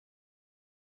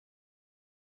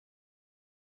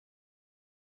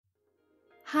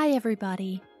Hi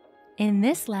everybody! In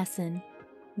this lesson,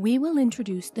 we will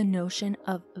introduce the notion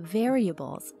of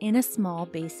variables in a small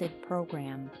basic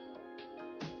program.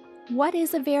 What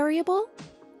is a variable?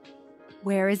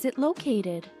 Where is it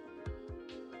located?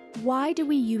 Why do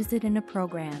we use it in a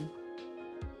program?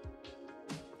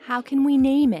 How can we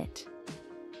name it?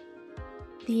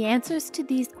 The answers to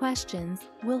these questions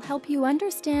will help you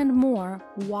understand more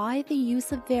why the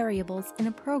use of variables in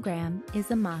a program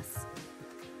is a must.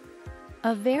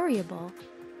 A variable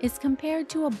is compared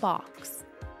to a box.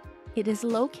 It is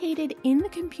located in the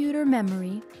computer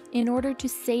memory in order to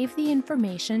save the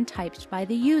information typed by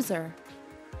the user.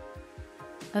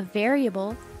 A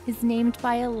variable is named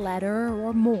by a letter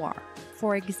or more,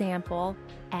 for example,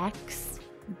 X,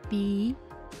 B,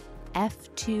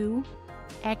 F2,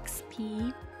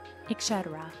 XP,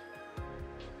 etc.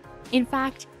 In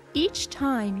fact, each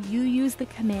time you use the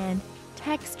command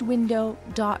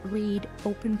TextWindow.read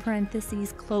open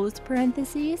parentheses, close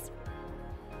parentheses,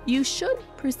 you should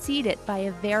precede it by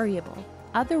a variable.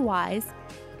 Otherwise,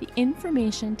 the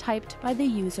information typed by the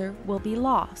user will be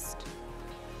lost.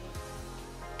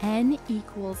 N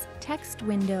equals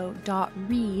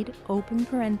TextWindow.read open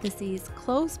parentheses,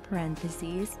 close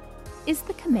parentheses is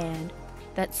the command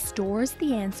that stores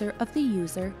the answer of the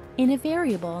user in a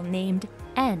variable named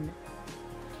n.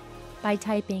 By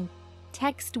typing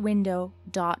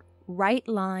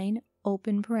TextWindow.WriteLine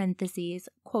open parentheses,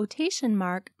 quotation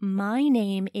mark, my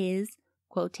name is,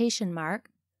 quotation mark,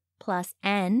 plus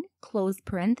n, close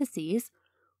parentheses,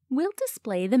 will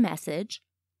display the message,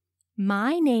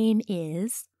 my name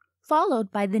is,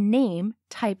 followed by the name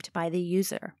typed by the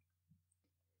user.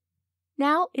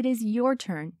 Now it is your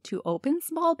turn to open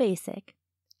Small Basic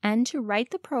and to write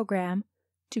the program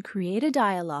to create a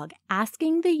dialog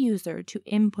asking the user to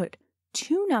input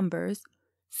two numbers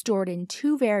stored in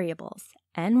two variables,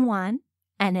 n1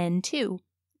 and n2.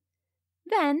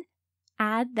 Then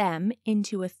add them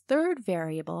into a third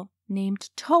variable named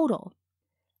total,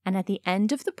 and at the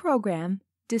end of the program,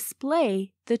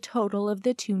 display the total of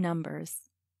the two numbers.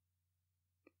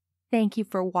 Thank you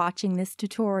for watching this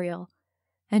tutorial,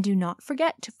 and do not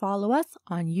forget to follow us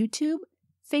on YouTube,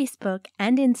 Facebook,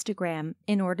 and Instagram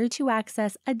in order to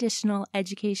access additional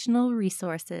educational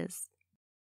resources.